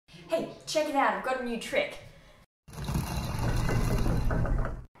check it out, I've got a new trick.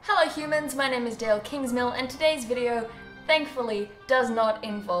 Hello humans, my name is Dale Kingsmill, and today's video, thankfully, does not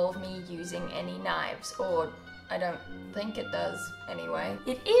involve me using any knives, or I don't think it does anyway.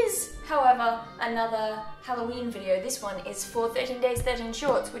 It is, however, another Halloween video. This one is for 13 Days, 13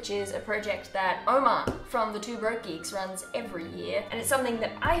 Shorts, which is a project that Omar from the Two Broke Geeks runs every year, and it's something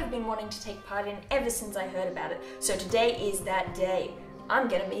that I have been wanting to take part in ever since I heard about it. So today is that day. I'm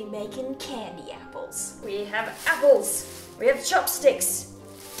gonna be making candy apples. We have apples, we have chopsticks.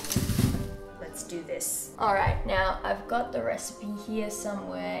 Let's do this. Alright, now I've got the recipe here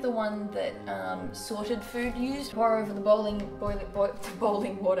somewhere. The one that Sorted Food used. Pour over the boiling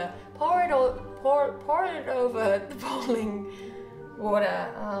water. Pour it over the boiling water.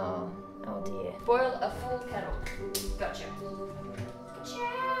 Oh dear. Boil a full kettle. Gotcha.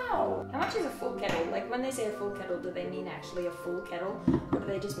 Ciao! How much is a full kettle? Like when they say a full kettle, do they mean actually a full kettle? Or do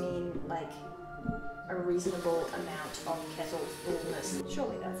they just mean like a reasonable amount of kettle fullness?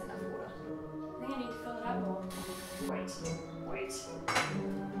 Surely that's enough water. I think I need to fill it up more. Wait.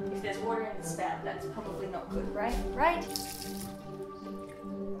 If there's water in the spout, that's probably not good, right? Right?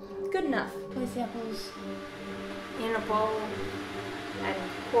 Good enough. Place the apples in a bowl and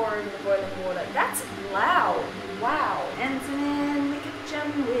pour over the boiling water. That's loud. Wow. Dancing in the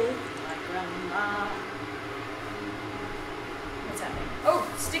kitchen with my grandma. What's happening? Oh,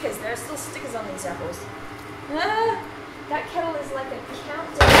 stickers. There are still stickers on these apples. Ah, that kettle is like a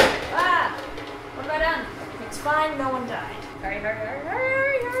countdown. Ah! What have I done? It's fine, no one died. Hurry, hurry, hurry,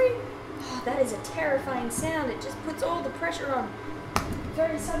 hurry, hurry. Oh, that is a terrifying sound. It just puts all the pressure on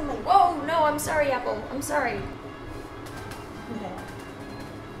very suddenly. Whoa, no, I'm sorry, Apple. I'm sorry. Okay.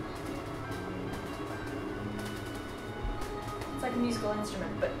 It's like a musical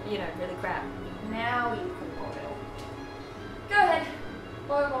instrument, but, you know, really crap. Now you can boil. Go ahead.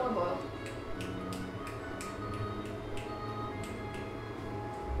 Boil, boil, boil.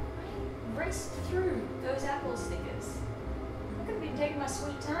 Raced through those apple stickers. I'm gonna be taking my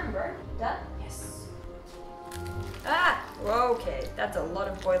sweet time, bro. Done? Yes. Ah! Okay, that's a lot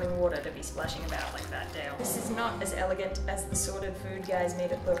of boiling water to be splashing about like that, Dale. This is not as elegant as the Sorted Food guys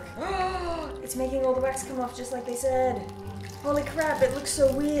made it look. Oh, it's making all the wax come off just like they said. Holy crap, it looks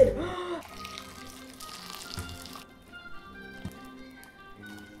so weird.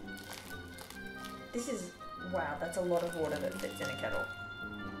 This is, wow, that's a lot of water that fits in a kettle.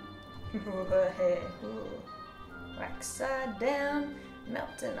 Wax side down,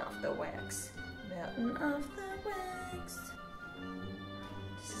 melting off the wax. Melting off the wax.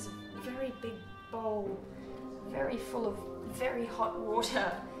 This is a very big bowl, very full of very hot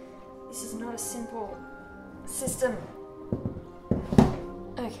water. This is not a simple system.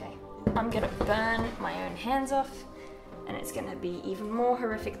 Okay, I'm gonna burn my own hands off, and it's gonna be even more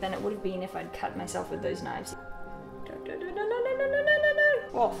horrific than it would have been if I'd cut myself with those knives.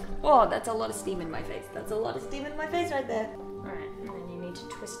 Oh, that's a lot of steam in my face. That's a lot of steam in my face right there. Alright, and then you need to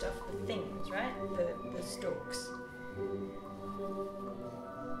twist off the things, right? The stalks.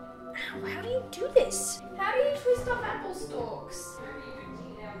 Ow, how do you do this? How do you twist off apple stalks?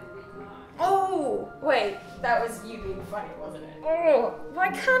 Oh, wait, that was you being funny, wasn't it? Oh, why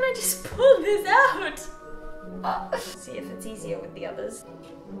can't I just pull this out? See if it's easier with the others.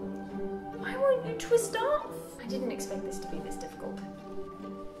 Why won't you twist off? I didn't expect this to be this difficult.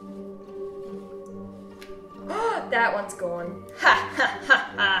 That one's gone. Ha ha ha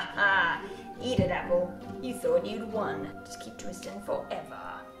ha ha! Eat it, Apple. You thought you'd won. Just keep twisting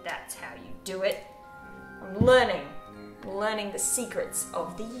forever. That's how you do it. I'm learning the secrets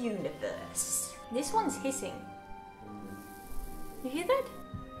of the universe. This one's hissing. You hear that?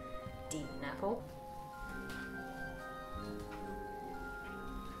 Demon Apple.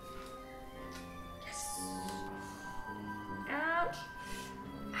 Ouch!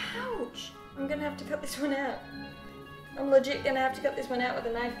 I'm gonna have to cut this one out. I'm legit gonna have to cut this one out with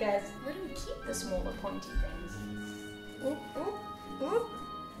a knife, guys. Where do we keep the smaller pointy things? Oop, oop, oop.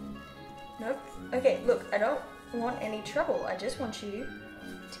 Nope. Okay, look, I don't want any trouble. I just want you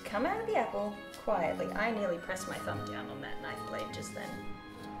to come out of the apple quietly. I nearly pressed my thumb down on that knife blade just then.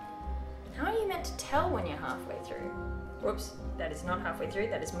 How are you meant to tell when you're halfway through? Whoops, that is not halfway through,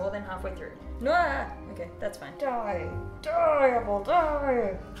 that is more than halfway through. No! Okay, that's fine. Die! Die, Apple,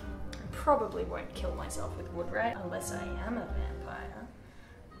 die! I probably won't kill myself with wood, right? Unless I am a vampire.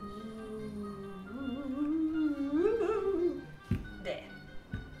 There.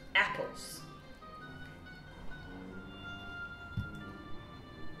 Apples.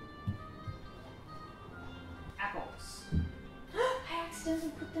 Apples. I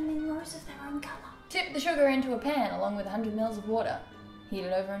accidentally put them in rows of their own colour. Tip the sugar into a pan along with 100 ml of water. Heat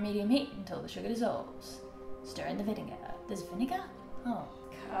it over a medium heat until the sugar dissolves. Stir in the vinegar. There's vinegar? Oh.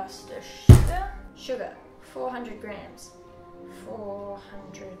 Caster sugar. Sugar, 400 grams.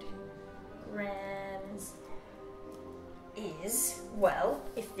 400 grams is, well,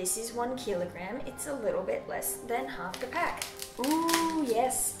 if this is 1 kilogram, it's a little bit less than half the pack. Ooh,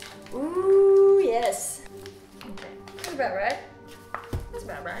 yes. Ooh, yes. Okay, that's about right. That's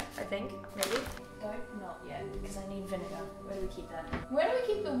about right, I think, maybe. Don't, not yet, because I need vinegar. Where do we keep that? Where do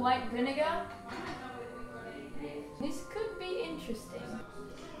we keep the white vinegar? This could be interesting.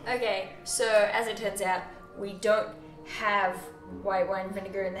 Okay, so as it turns out, we don't have white wine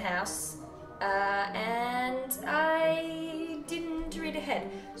vinegar in the house, and I didn't read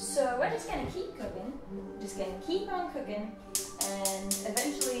ahead. So we're just gonna keep cooking, just gonna keep on cooking, and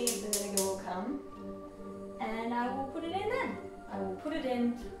eventually the vinegar will come, and I will put it in then. I will put it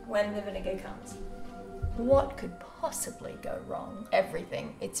in when the vinegar comes. What could possibly go wrong?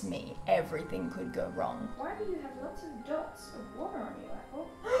 Everything. It's me. Everything could go wrong. Why do you have lots of dots of water on your apple?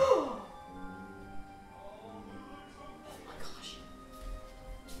 Oh my gosh.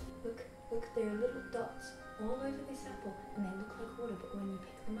 Look, there are little dots all over this apple, and they look like water, but when you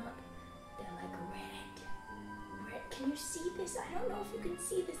pick them up, they're like red. Red. Can you see this? I don't know if you can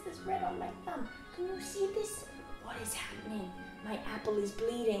see this. There's red on my thumb. Can you see this? What is happening? My apple is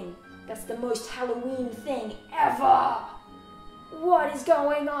bleeding. That's the most Halloween thing ever! What is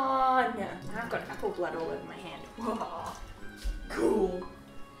going on? I've got apple blood all over my hand. Whoa. Cool.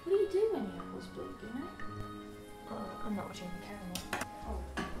 What do you do when your apples bleed, do you know? I'm not watching the camera. Oh,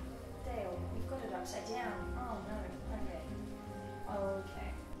 Dale, you've got it upside down. Oh no,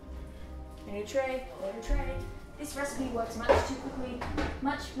 okay. New tray, little tray. This recipe works much too quickly.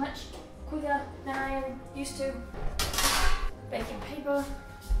 Much quicker than I am used to. Baking paper.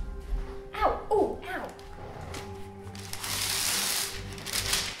 Ow! Oh, ow!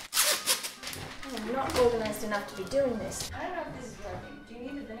 I'm not organized enough to be doing this. I don't know if this is working. Do you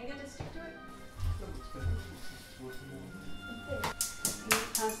need the vinegar to stick to it?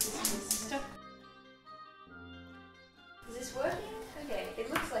 Is this working? Okay, it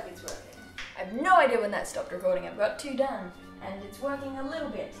looks like it's working. I have no idea when that stopped recording. I've got 2 done, and it's working a little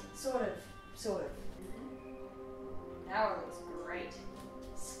bit. Sort of. Now it looks great.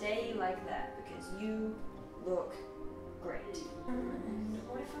 Stay like that because you look great. And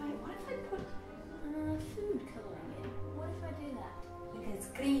what if I put food coloring in? What if I do that? Because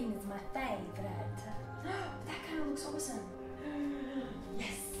green is my favorite. That kind of looks awesome.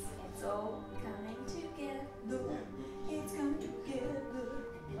 Yes, it's all coming together. It's coming together.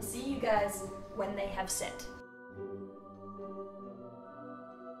 I'll see you guys when they have set.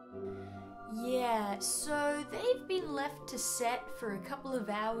 Yeah, so they've been left to set for a couple of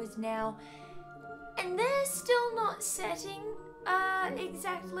hours now, and they're still not setting,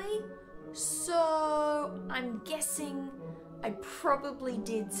 exactly. So I'm guessing I probably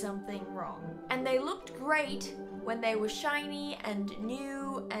did something wrong. And they looked great when they were shiny and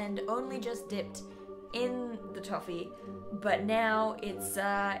new and only just dipped in the toffee, but now it's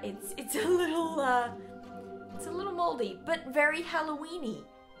a little moldy, but very Halloween-y.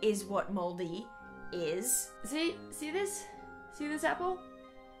 Is what moldy is. See this? See this apple?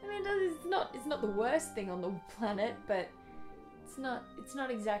 I mean, it's not the worst thing on the planet, but it's not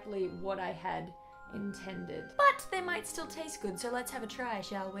exactly what I had intended. But they might still taste good, so let's have a try,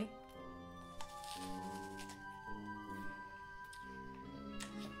 shall we?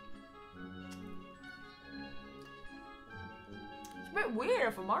 A bit weird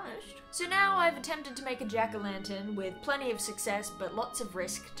if I'm honest. So now I've attempted to make a jack-o'-lantern with plenty of success but lots of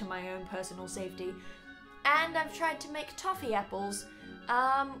risk to my own personal safety, and I've tried to make toffee apples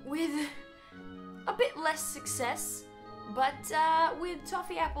with a bit less success, but with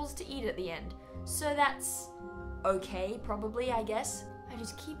toffee apples to eat at the end. So that's okay, probably, I guess. I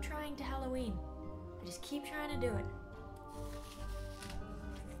just keep trying to Halloween. I just keep trying to do it.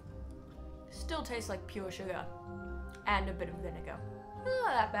 Still tastes like pure sugar. And a bit of vinegar.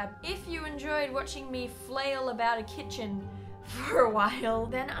 Not that bad. If you enjoyed watching me flail about a kitchen for a while,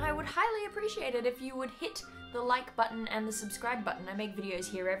 then I would highly appreciate it if you would hit the like button and the subscribe button. I make videos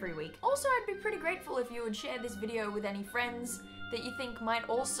here every week. Also, I'd be pretty grateful if you would share this video with any friends that you think might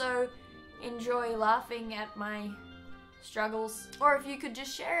also enjoy laughing at my struggles. Or if you could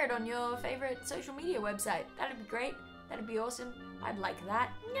just share it on your favorite social media website. That'd be great. That'd be awesome. I'd like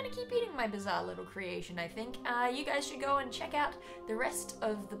that. I'm gonna keep eating my bizarre little creation, I think. You guys should go and check out the rest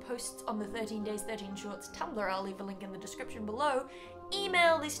of the posts on the 13 Days 13 Shorts Tumblr. I'll leave a link in the description below.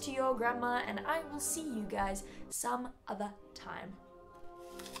 Email this to your grandma, and I will see you guys some other time.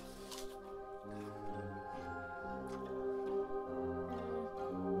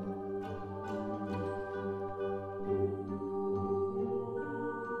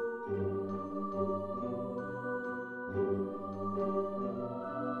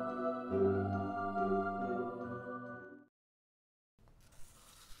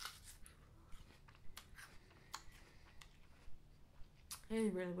 It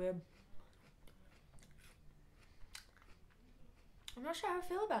is really weird. I'm not sure how I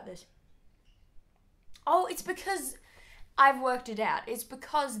feel about this. Oh, it's because I've worked it out. It's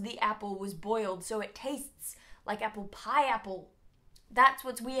because the apple was boiled, so it tastes like apple pie apple. That's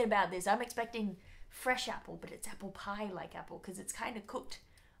what's weird about this. I'm expecting fresh apple, but it's apple pie like apple because it's kind of cooked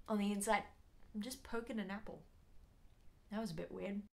on the inside. I'm just poking an apple. That was a bit weird.